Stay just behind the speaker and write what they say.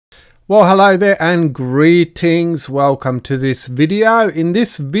Well, hello there and greetings. Welcome to this video. In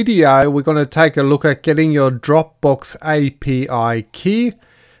this video, we're going to take a look at getting your Dropbox API key,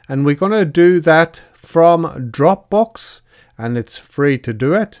 and we're going to do that from Dropbox, and it's free to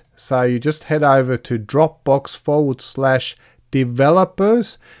do it. So you just head over to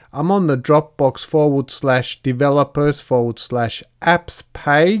Dropbox/developers. I'm on the Dropbox/developers/apps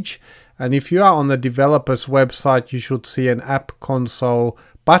page. And if you are on the developers website, you should see an app console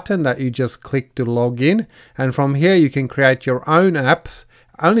button that you just click to log in. And from here, you can create your own apps.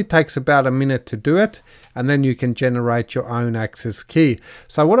 It only takes about a minute to do it. And then you can generate your own access key.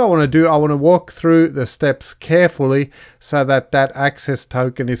 So what I want to do, I want to walk through the steps carefully so that that access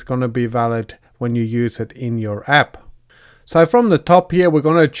token is going to be valid when you use it in your app. So from the top here, we're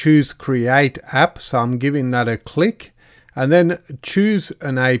going to choose Create App. So I'm giving that a click. And then choose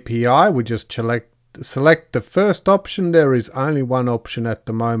an API. We just select the first option. There is only one option at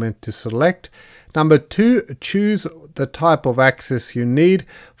the moment to select. Number 2, choose the type of access you need.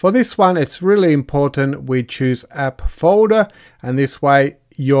 For this one, it's really important we choose app folder, and this way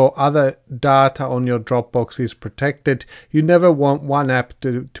your other data on your Dropbox is protected. You never want one app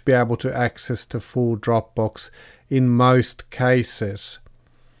to be able to access the full Dropbox in most cases.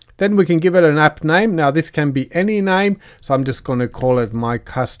 Then we can give it an app name. Now this can be any name, so I'm just going to call it my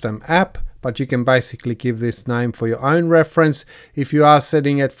custom app, but you can basically give this name for your own reference. If you are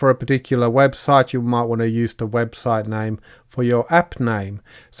setting it for a particular website, you might want to use the website name for your app name.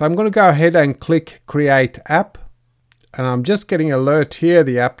 So I'm going to go ahead and click Create App, and I'm just getting an alert here.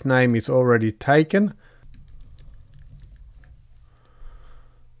 The app name is already taken.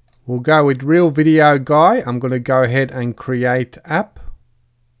 We'll go with Real Video Guy. I'm going to go ahead and create app.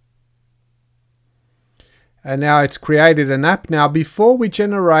 And now it's created an app. Now before we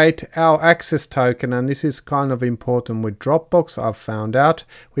generate our access token, and this is kind of important with Dropbox, I've found out,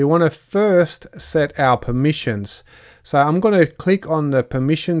 we want to first set our permissions. So I'm going to click on the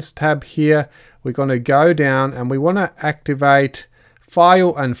permissions tab here. We're going to go down and we want to activate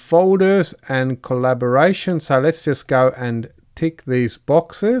file and folders and collaboration. So let's just go and tick these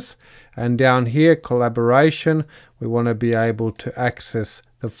boxes, and down here collaboration, we want to be able to access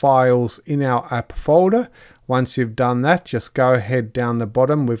the files in our app folder. Once you've done that, just go ahead down the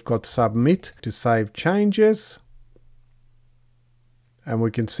bottom. We've got submit to save changes, and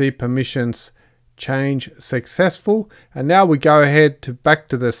we can see permissions change successful. And now we go ahead to back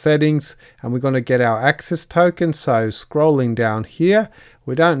to the settings, and we're going to get our access token. So scrolling down here,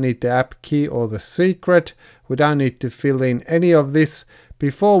 we don't need the app key or the secret. We don't need to fill in any of this.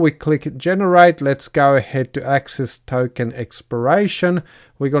 Before we click generate, let's go ahead to access token expiration.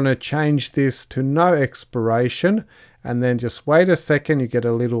 We're going to change this to no expiration, and then just wait a second. You get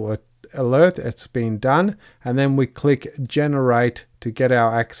a little alert, it's been done, and then we click generate to get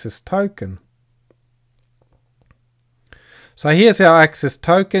our access token. So here's our access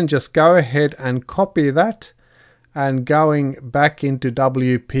token. Just go ahead and copy that, and going back into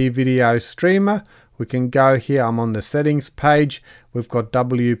WP Video Streamer, we can go here. I'm on the settings page. We've got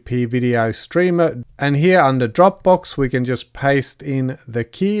WP Video Streamer, and here under Dropbox we can just paste in the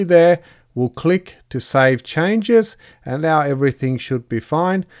key there. We'll click to save changes, and now everything should be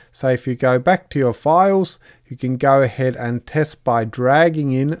fine. So if you go back to your files, you can go ahead and test by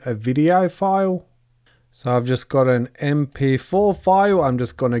dragging in a video file. So I've just got an MP4 file. I'm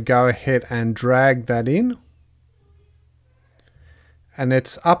just going to go ahead and drag that in, and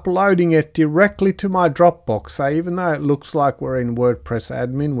it's uploading it directly to my Dropbox. So even though it looks like we're in WordPress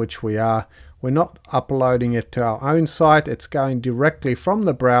admin, which we are, we're not uploading it to our own site. It's going directly from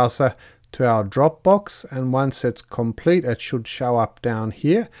the browser to our Dropbox, and once it's complete, it should show up down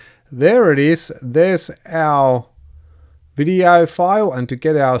here. There it is. There's our video file, and to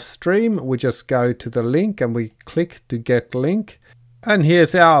get our stream, we just go to the link and we click to get link, and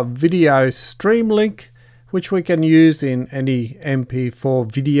here's our video stream link, which we can use in any MP4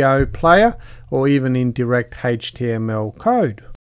 video player or even in direct HTML code.